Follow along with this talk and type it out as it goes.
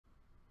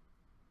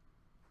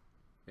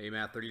Hey,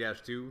 Math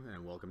 30-2,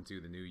 and welcome to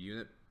the new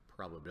unit,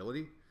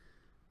 probability.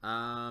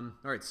 All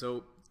right,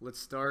 so let's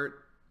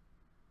start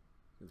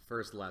the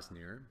first lesson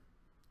here.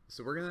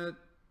 So we're gonna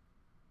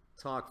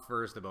talk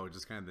first about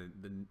just kind of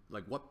the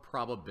like what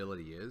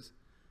probability is.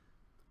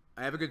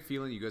 I have a good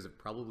feeling you guys have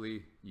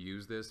probably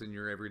used this in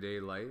your everyday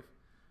life.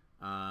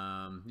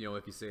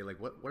 If you say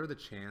like, what are the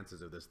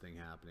chances of this thing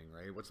happening,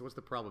 right? What's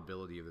the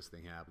probability of this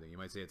thing happening? You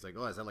might say it's like,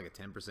 oh, is that like a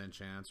 10%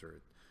 chance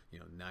or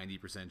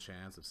 90%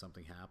 chance of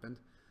something happened?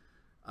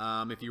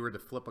 If you were to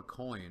flip a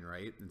coin,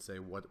 right, and say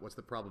what's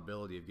the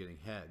probability of getting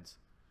heads,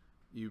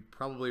 you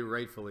probably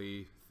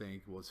rightfully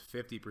think, well, it's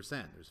 50%.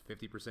 There's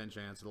 50%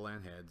 chance it'll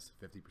land heads,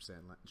 50%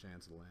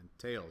 chance it'll land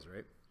tails,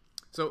 right?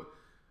 So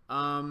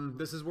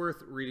this is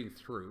worth reading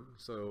through.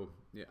 So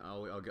yeah,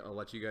 I'll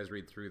let you guys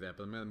read through that,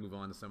 but I'm going to move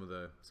on to some of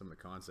the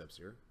concepts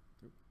here.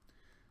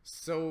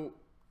 So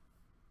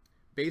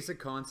basic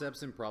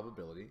concepts in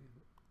probability.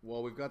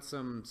 Well, we've got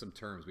some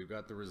terms. We've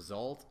got the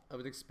result of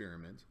an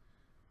experiment.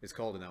 It's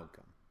called an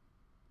outcome.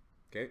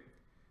 Okay?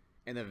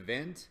 An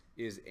event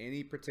is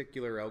any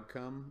particular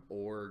outcome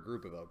or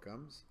group of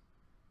outcomes.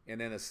 And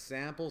then a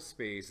sample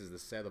space is the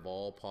set of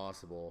all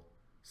possible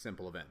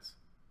simple events.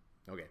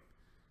 Okay.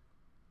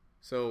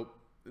 So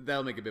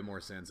that'll make a bit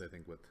more sense, I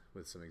think,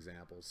 with some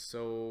examples.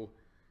 So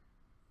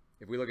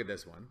if we look at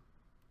this one,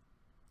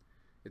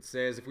 it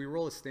says if we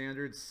roll a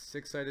standard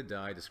six-sided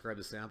die, describe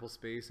the sample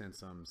space and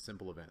some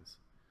simple events.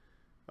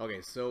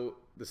 Okay, so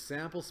the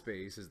sample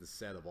space is the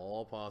set of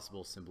all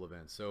possible simple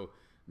events. So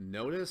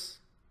notice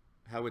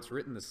how it's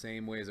written the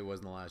same way as it was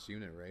in the last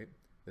unit, right?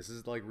 This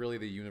is like really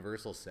the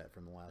universal set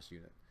from the last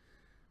unit.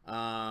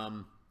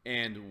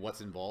 And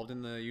what's involved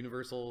in the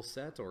universal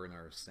set or in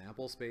our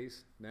sample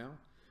space now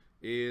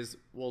is,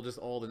 well, just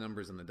all the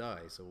numbers in the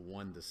die. So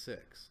 1 to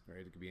 6, right?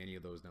 It could be any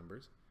of those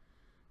numbers.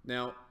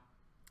 Now,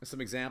 some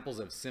examples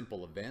of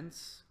simple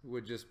events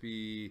would just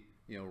be,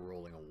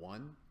 rolling a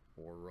 1,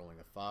 or rolling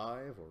a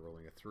 5, or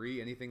rolling a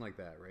 3, anything like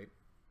that, right?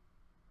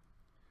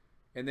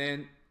 And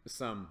then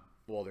some,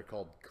 well, they're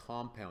called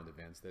compound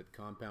events. That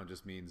compound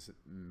just means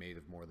made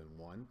of more than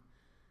one,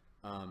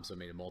 so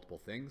made of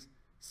multiple things.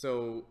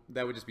 So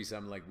that would just be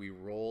something like we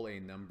roll a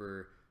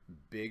number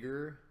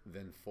bigger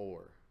than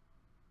 4,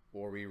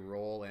 or we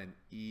roll an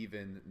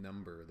even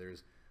number.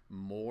 There's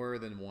more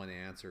than one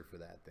answer for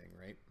that thing,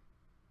 right?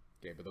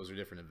 Okay, but those are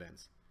different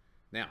events.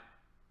 Now,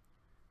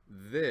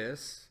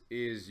 this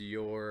is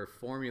your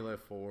formula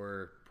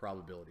for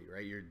probability,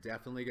 right? You're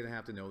definitely going to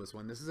have to know this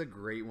one. This is a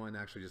great one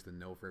actually just to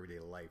know for everyday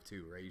life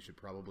too, right? You should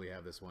probably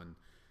have this one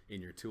in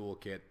your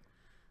toolkit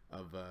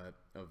of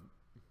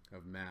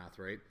math,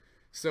 right?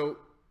 So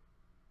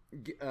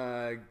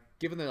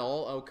given that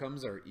all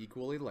outcomes are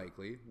equally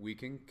likely, we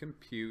can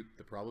compute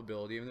the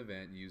probability of an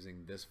event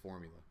using this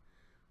formula.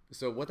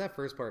 So what that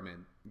first part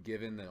meant,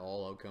 given that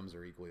all outcomes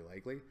are equally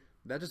likely,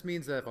 that just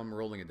means that if I'm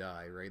rolling a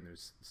die, right, and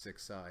there's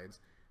 6 sides,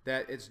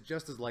 that it's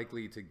just as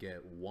likely to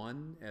get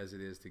 1 as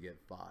it is to get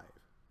 5,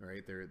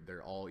 right?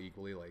 They're all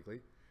equally likely.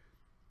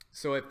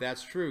 So if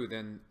that's true,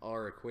 then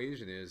our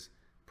equation is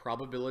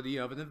probability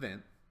of an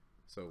event,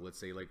 so let's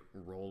say like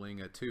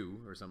rolling a 2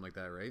 or something like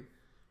that, right,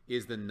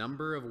 is the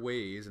number of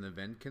ways an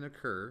event can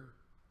occur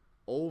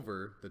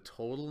over the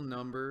total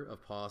number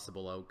of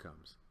possible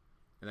outcomes.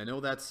 And I know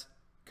that's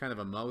kind of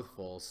a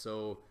mouthful,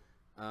 so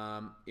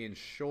in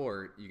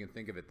short, you can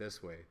think of it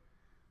this way.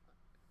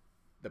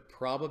 The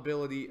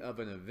probability of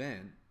an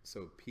event,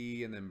 so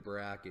P and then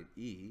bracket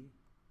E,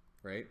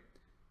 right,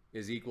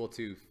 is equal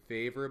to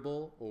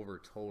favorable over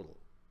total.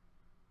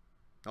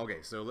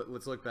 Okay, so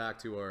let's look back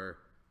to our,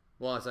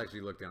 well, let's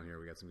actually look down here.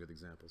 We got some good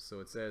examples. So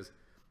it says,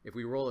 if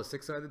we roll a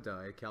 6-sided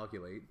die,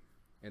 calculate,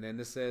 and then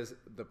this says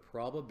the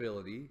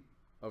probability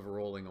of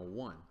rolling a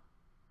 1.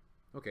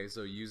 Okay,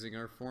 so using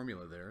our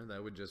formula there,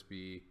 that would just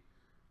be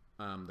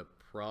the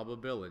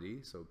probability,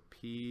 so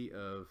P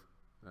of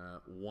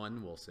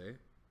 1, we'll say.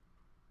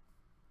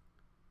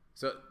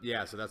 So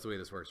yeah, so that's the way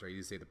this works, right?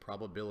 You say the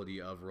probability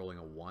of rolling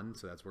a 1,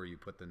 so that's where you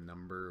put the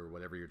number or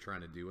whatever you're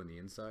trying to do on the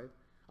inside.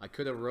 I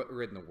could have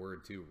written a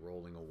word too,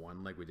 rolling a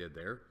 1 like we did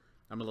there.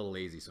 I'm a little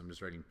lazy, so I'm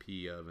just writing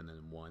P of and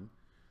then 1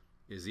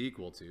 is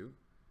equal to,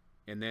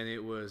 and then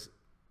it was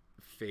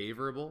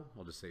favorable,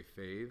 I'll just say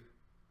fav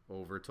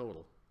over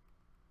total.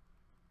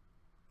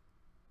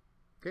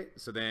 Okay,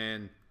 so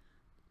then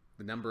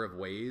the number of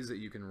ways that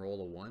you can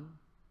roll a 1,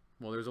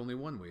 well, there's only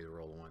one way to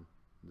roll a 1,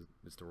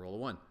 it's to roll a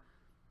 1.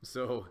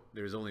 So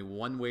there's only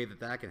one way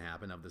that can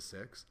happen of the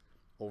 6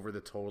 over the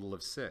total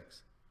of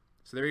 6.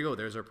 So there you go,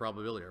 there's our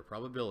probability. Our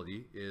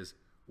probability is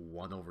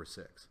 1 over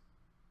 6.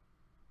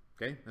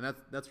 Okay, and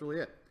that's really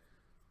it.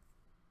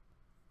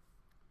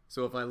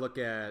 So if I look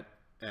at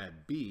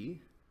B,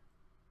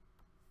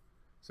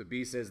 so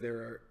B says there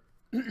are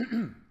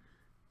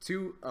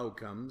 2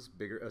 outcomes,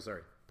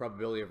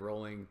 probability of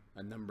rolling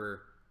a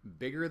number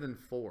bigger than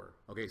 4.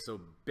 Okay, so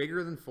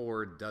bigger than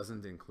 4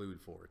 doesn't include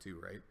 4 too,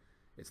 right?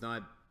 It's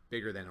not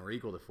bigger than or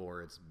equal to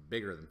 4, it's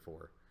bigger than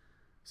 4.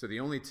 So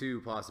the only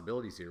 2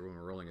 possibilities here when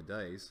we're rolling a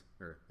dice,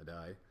 or a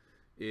die,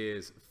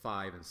 is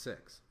 5 and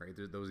 6, right?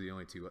 Those are the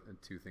only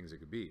two things it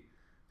could be.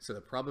 So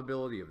the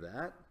probability of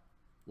that,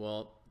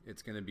 well,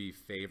 it's going to be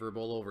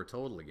favorable over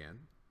total again.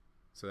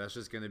 So that's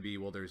just going to be,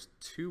 well, there's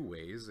two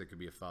ways. It could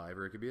be a 5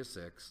 or it could be a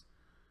 6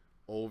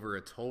 over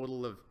a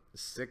total of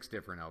 6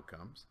 different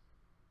outcomes.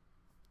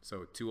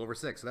 So 2 over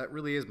 6. So that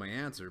really is my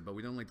answer, but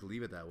we don't like to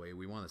leave it that way.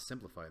 We want to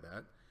simplify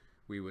that.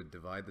 We would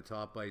divide the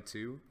top by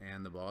 2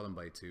 and the bottom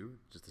by 2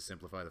 just to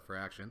simplify the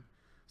fraction.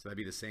 So that'd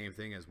be the same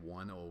thing as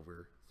 1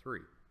 over 3.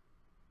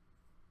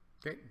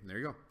 Okay, there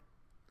you go.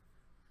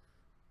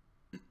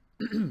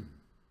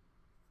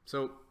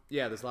 So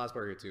yeah, this last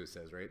part here too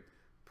says, right,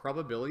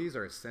 probabilities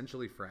are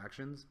essentially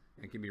fractions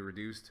and can be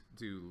reduced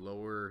to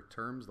lower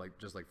terms,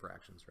 just like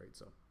fractions, right?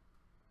 So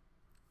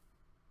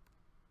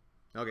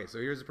okay, so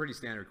here's a pretty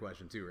standard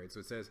question too, right?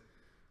 So it says,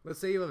 let's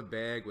say you have a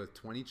bag with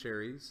 20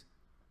 cherries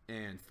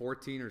and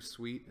 14 are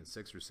sweet and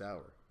 6 are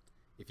sour.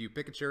 If you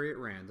pick a cherry at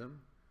random,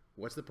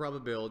 what's the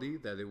probability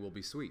that it will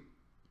be sweet?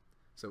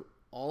 So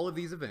all of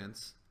these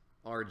events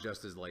are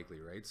just as likely,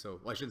 right? So,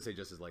 well, I shouldn't say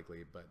just as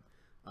likely, but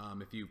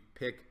if you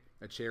pick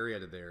a cherry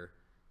out of there,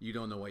 you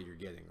don't know what you're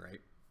getting, right?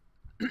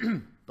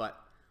 But,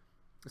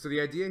 so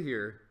the idea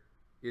here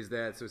is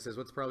that, so it says,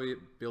 what's the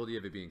probability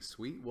of it being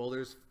sweet? Well,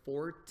 there's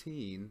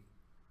 14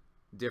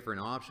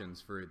 different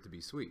options for it to be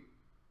sweet.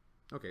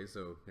 Okay,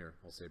 so here,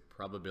 I'll say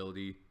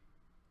probability,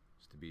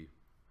 just to be,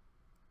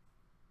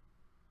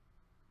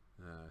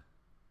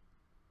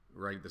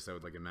 write this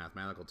out like in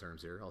mathematical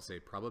terms here. I'll say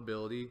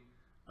probability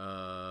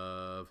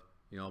of,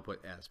 I'll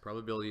put S,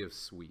 probability of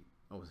sweet.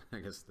 Oh, I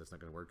guess that's not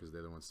going to work because the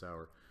other one's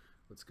sour.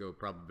 Let's go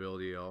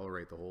probability, I'll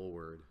write the whole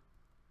word.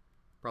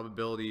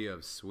 Probability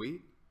of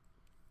sweet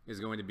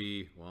is going to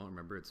be, well,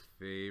 remember it's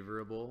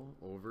favorable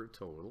over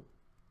total.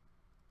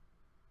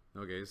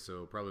 Okay,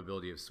 so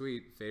probability of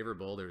sweet,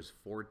 favorable, there's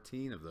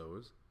 14 of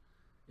those.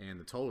 And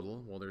the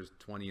total, well, there's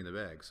 20 in the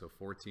bag, so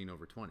 14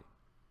 over 20.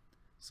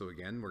 So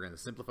again, we're going to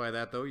simplify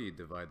that though. You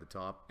divide the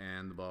top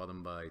and the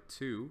bottom by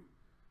 2.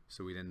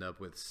 So we'd end up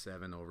with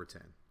 7 over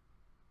 10.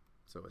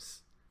 So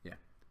it's, yeah,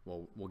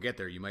 well, we'll get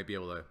there. You might be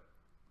able to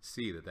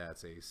see that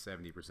that's a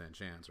 70%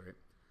 chance, right?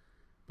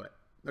 But,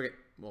 okay,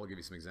 well, I'll give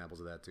you some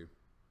examples of that too.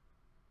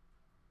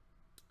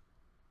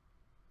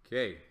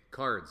 Okay,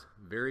 cards.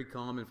 Very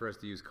common for us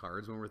to use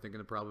cards when we're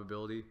thinking of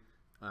probability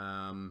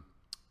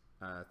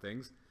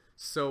things.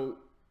 So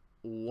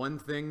one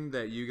thing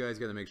that you guys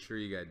got to make sure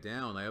you got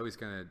down, I always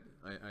kind of,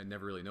 I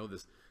never really know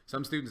this.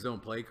 Some students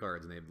don't play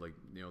cards and they like,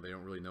 they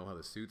don't really know how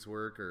the suits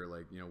work or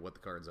like, what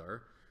the cards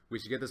are. We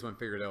should get this one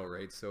figured out,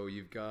 right? So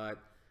you've got,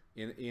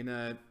 in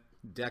a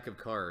deck of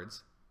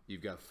cards,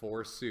 you've got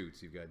 4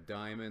 suits. You've got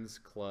diamonds,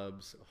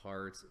 clubs,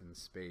 hearts, and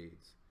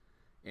spades.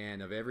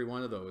 And of every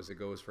one of those, it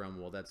goes from,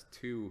 well, that's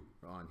 2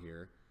 on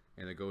here,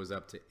 and it goes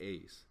up to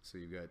ace. So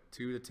you've got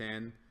 2 to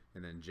 10,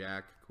 and then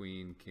jack,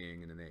 queen,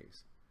 king, and an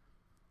ace.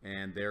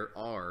 And there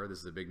are, this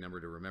is a big number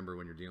to remember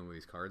when you're dealing with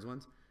these cards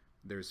ones,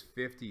 there's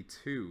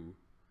 52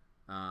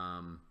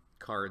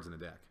 cards in the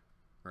deck,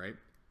 right?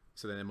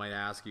 So then it might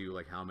ask you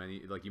like how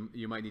many, like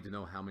you might need to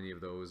know how many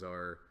of those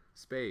are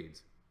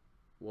spades.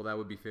 Well, that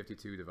would be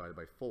 52 divided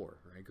by 4,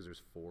 right? Because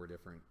there's 4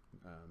 different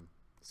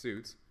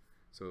suits,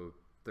 so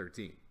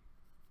 13.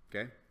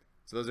 Okay,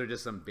 so those are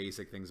just some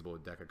basic things about a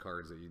deck of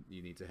cards that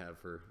you need to have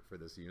for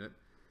this unit.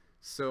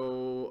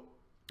 So,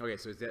 okay,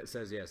 so it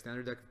says, yeah, a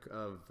standard deck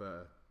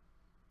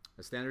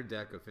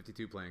of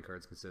 52 playing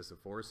cards consists of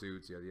 4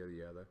 suits, yada, yada,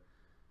 yada.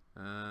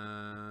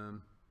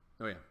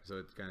 Oh yeah, so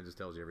it kind of just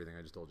tells you everything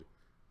I just told you.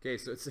 Okay,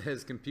 so it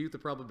says compute the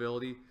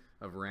probability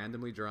of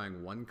randomly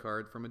drawing 1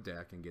 card from a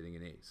deck and getting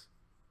an ace.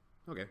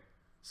 Okay,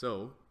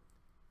 so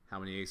how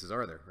many aces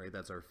are there, right?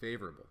 That's our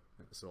favorable.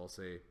 So I'll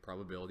say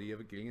probability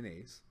of getting an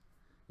ace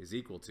is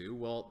equal to,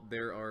 well,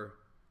 there are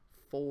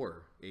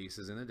 4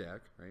 aces in a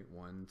deck, right?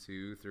 1,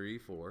 2, 3,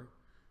 4,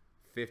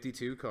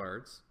 52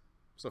 cards,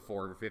 so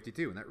 4 over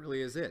 52, and that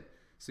really is it.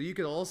 So you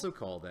could also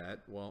call that,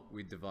 well,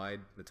 we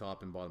divide the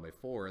top and bottom by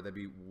 4, that'd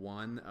be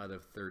 1 out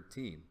of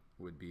 13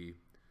 would be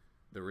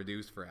the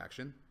reduced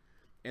fraction.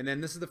 And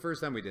then this is the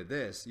first time we did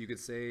this. You could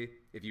say,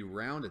 if you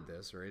rounded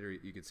this, right, or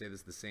you could say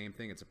this is the same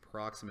thing, it's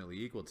approximately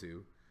equal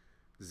to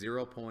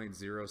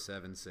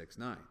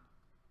 0.0769,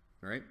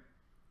 right?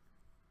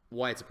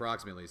 Why it's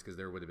approximately is because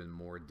there would have been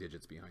more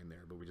digits behind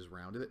there, but we just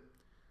rounded it.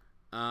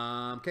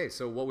 Okay,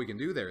 so what we can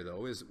do there,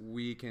 though, is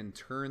we can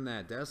turn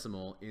that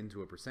decimal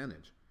into a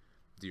percentage.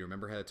 Do you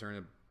remember how to turn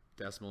a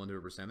decimal into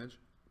a percentage?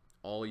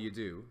 All you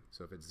do,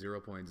 so if it's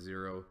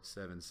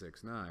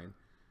 0.0769,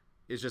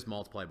 is just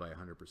multiply by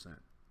 100%.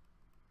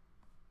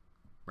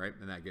 Right?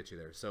 And that gets you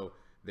there. So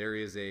there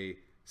is a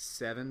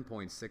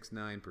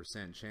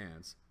 7.69%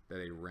 chance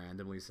that a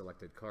randomly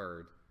selected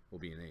card will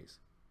be an ace.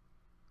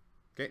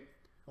 Okay?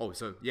 Oh,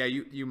 so yeah,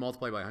 you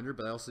multiply by 100,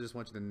 but I also just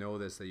want you to know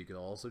this, that you could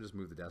also just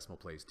move the decimal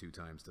place 2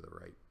 times to the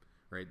right.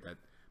 Right? That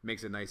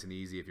makes it nice and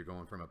easy if you're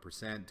going from a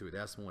percent to a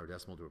decimal or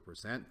decimal to a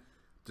percent.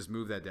 Just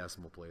move that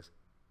decimal place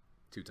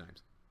 2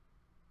 times.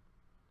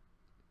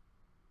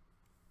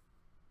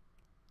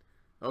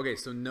 Okay,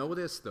 so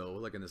notice though,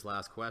 like in this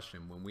last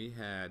question, when we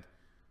had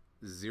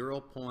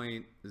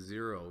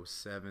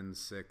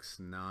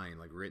 0.0769,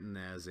 like written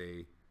as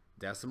a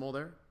decimal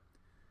there,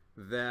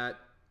 that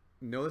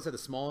notice that the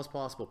smallest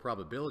possible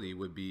probability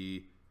would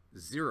be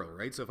 0,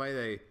 right? So if I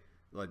had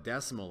a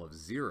decimal of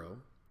 0,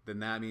 then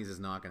that means it's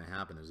not going to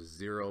happen. There's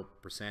a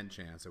 0%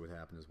 chance it would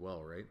happen as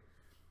well, right?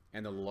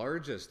 And the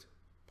largest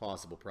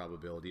possible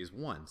probability is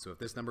 1. So if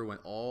this number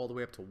went all the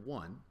way up to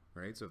 1,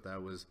 right? So if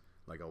that was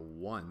like a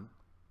 1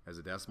 as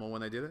a decimal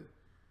when I did it,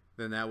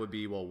 then that would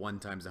be, well, 1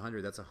 times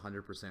 100, that's a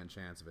 100%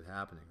 chance of it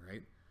happening,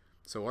 right?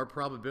 So our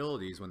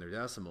probabilities when they're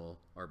decimal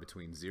are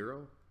between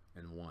 0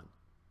 and 1.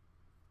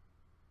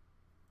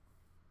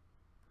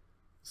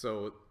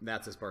 So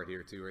that's this part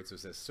here too, right? So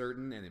it says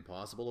certain and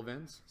impossible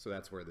events. So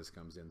that's where this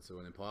comes in. So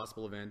an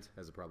impossible event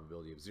has a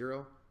probability of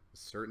 0. A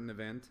certain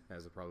event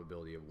has a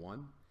probability of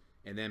 1.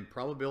 And then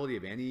probability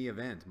of any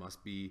event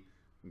must be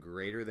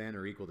greater than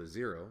or equal to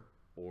 0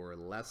 or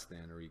less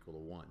than or equal to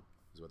 1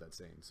 is what that's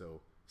saying.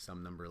 So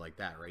some number like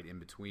that, right? In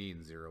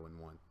between 0 and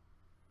 1.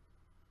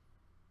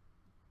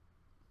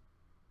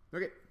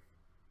 Okay,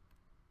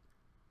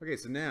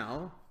 so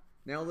now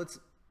let's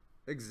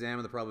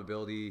examine the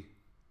probability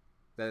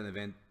that an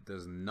event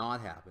does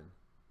not happen.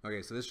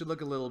 Okay, so this should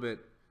look a little bit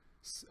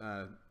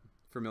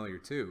familiar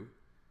too.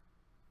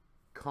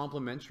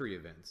 Complementary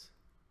events.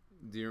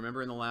 Do you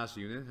remember in the last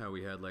unit how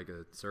we had like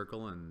a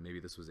circle and maybe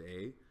this was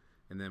A,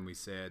 and then we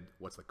said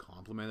what's the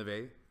complement of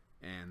A,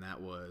 and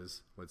that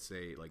was, let's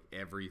say, like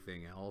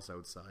everything else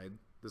outside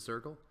the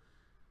circle.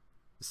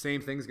 The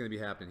same thing is going to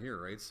be happening here,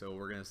 right? So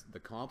the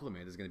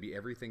complement is going to be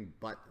everything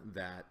but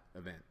that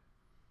event.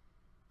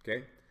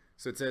 Okay,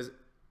 so it says,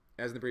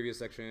 as in the previous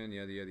section,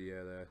 yada yada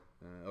yada.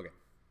 Okay,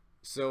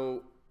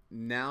 so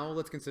now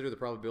let's consider the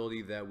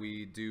probability that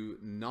we do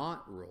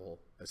not roll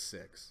a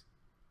 6.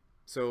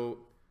 So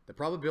the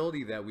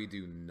probability that we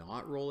do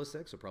not roll a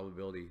 6, so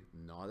probability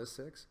not a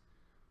 6,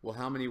 well,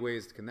 how many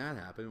ways can that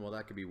happen? Well,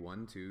 that could be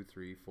 1, 2,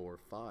 3, 4,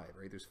 5,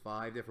 right? There's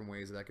 5 different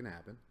ways that can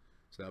happen.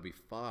 So that'll be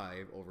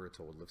 5 over a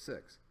total of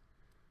 6.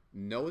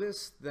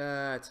 Notice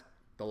that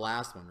the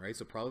last one, right?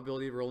 So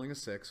probability of rolling a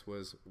 6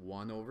 was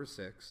 1 over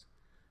 6.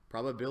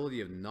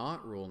 Probability of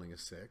not rolling a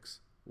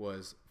 6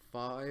 was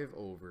 5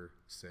 over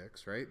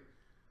 6, right?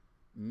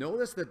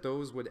 Notice that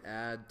those would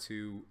add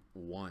to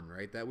 1,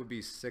 right? That would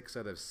be 6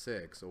 out of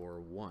 6, or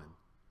 1,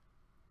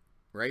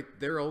 right?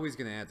 They're always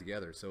going to add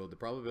together. So the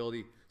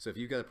probability, so if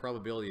you've got a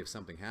probability of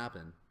something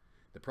happen,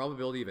 the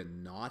probability of it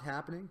not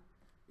happening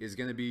is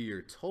going to be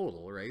your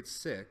total, right?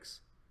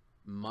 6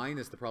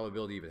 minus the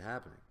probability of it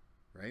happening,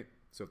 right?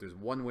 So if there's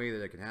one way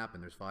that it can happen,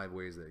 there's 5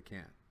 ways that it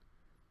can't.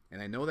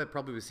 And I know that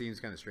probably seems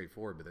kind of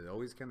straightforward, but it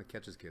always kind of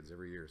catches kids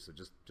every year. So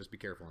just be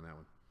careful on that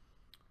one.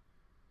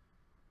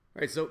 All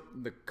right, so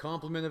the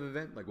complement of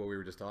event, like what we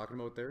were just talking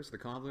about there. So the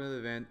complement of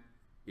event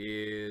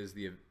is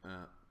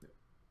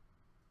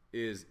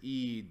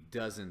E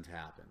doesn't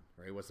happen,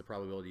 right? What's the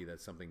probability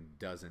that something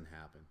doesn't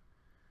happen?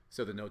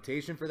 So the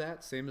notation for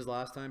that, same as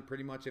last time,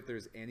 pretty much if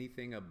there's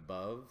anything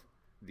above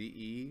the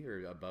E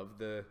or above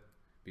this,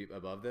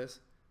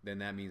 then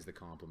that means the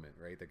complement,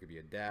 right? That could be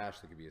a dash,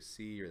 that could be a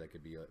C, or that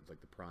could be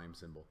like the prime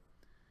symbol.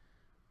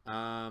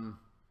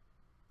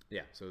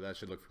 Yeah, so that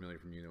should look familiar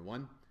from Unit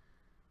 1.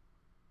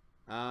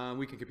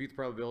 We can compute the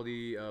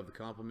probability of the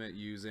complement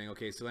using,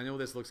 okay, so I know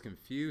this looks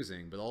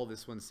confusing, but all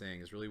this one's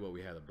saying is really what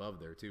we had above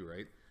there too,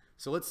 right?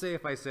 So let's say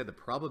if I said the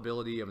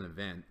probability of an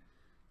event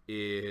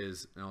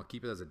is, and I'll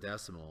keep it as a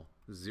decimal,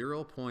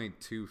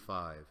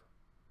 0.25,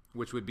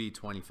 which would be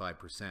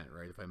 25%,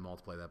 right? If I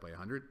multiply that by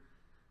 100.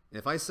 And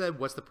if I said,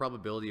 what's the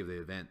probability of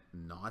the event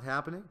not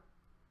happening?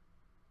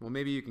 Well,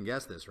 maybe you can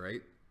guess this,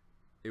 right?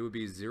 It would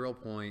be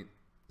 0.75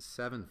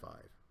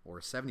 or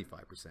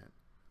 75%.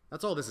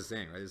 That's all this is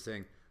saying, right? It's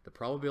saying the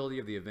probability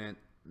of the event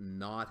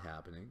not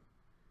happening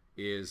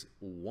is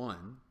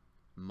 1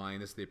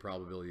 minus the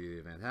probability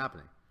of the event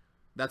happening.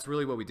 That's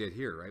really what we did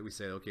here, right? We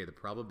said, okay, the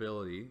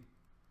probability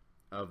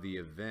of the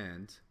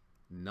event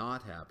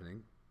not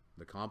happening,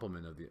 the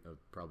complement of the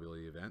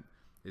probability of the event,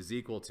 is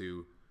equal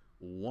to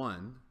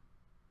 1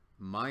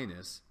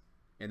 minus,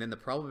 and then the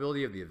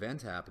probability of the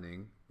event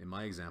happening, in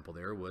my example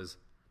there, was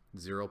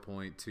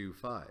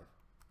 0.25,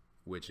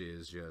 which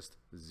is just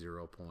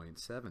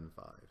 0.75,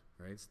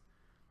 right?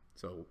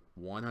 So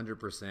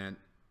 100%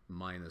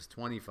 minus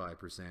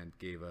 25%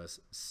 gave us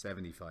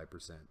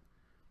 75%.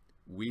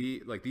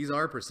 These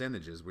are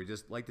percentages. We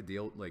just like to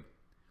deal,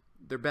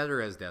 they're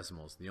better as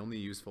decimals. The only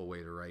useful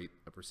way to write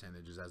a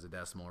percentage is as a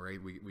decimal, right?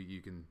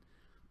 You can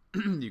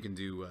you can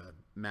do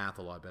math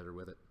a lot better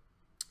with it.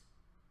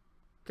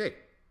 Okay,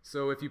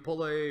 so if you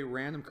pull a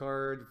random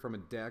card from a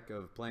deck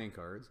of playing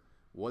cards,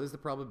 what is the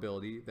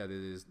probability that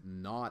it is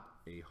not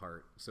a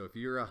heart? So if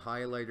you're a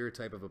highlighter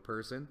type of a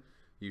person,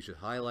 you should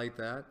highlight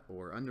that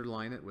or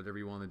underline it, whatever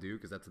you want to do,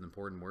 because that's an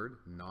important word,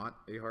 not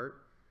a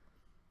heart.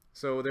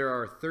 So there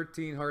are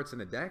 13 hearts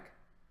in a deck.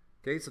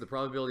 Okay, so the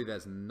probability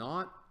that's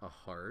not a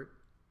heart,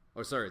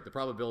 oh sorry, the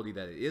probability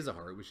that it is a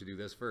heart, we should do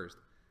this first.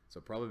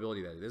 So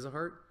probability that it is a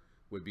heart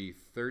would be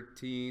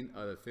 13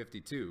 out of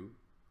 52,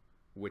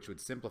 which would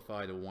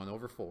simplify to 1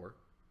 over 4.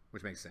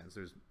 which makes sense.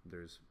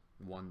 There's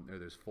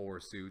 4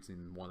 suits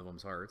and one of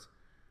them's hearts.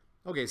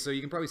 Okay, so you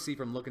can probably see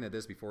from looking at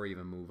this before I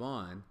even move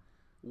on,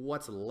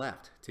 what's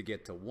left to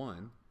get to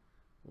 1?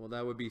 Well,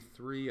 that would be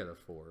 3 out of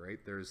 4, right?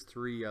 There's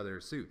 3 other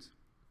suits.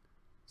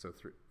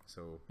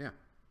 So yeah.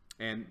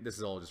 And this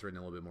is all just written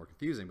a little bit more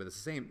confusing, but it's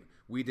the same.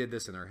 We did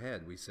this in our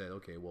head. We said,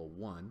 okay, well,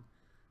 1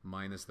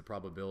 minus the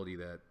probability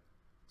that,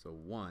 so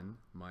 1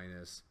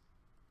 minus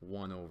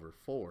 1 over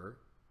 4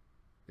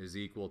 is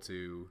equal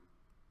to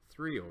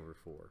 3 over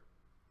 4.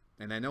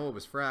 And I know it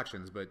was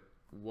fractions, but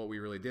what we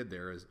really did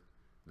there is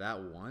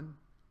that 1,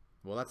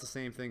 well, that's the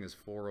same thing as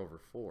 4 over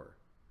 4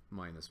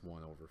 minus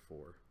 1 over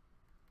 4,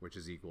 which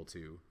is equal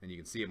to, and you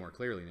can see it more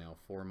clearly now,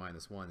 4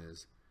 minus 1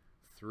 is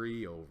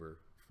 3 over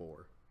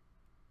 4.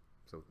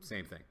 So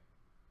same thing.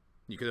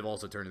 You could have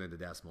also turned it into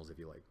decimals if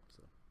you like.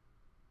 So.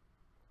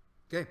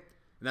 Okay,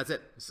 and that's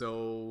it.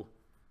 So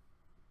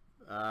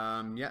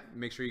yeah,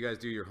 make sure you guys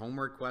do your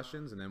homework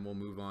questions, and then we'll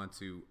move on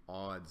to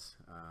odds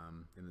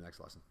in the next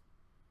lesson.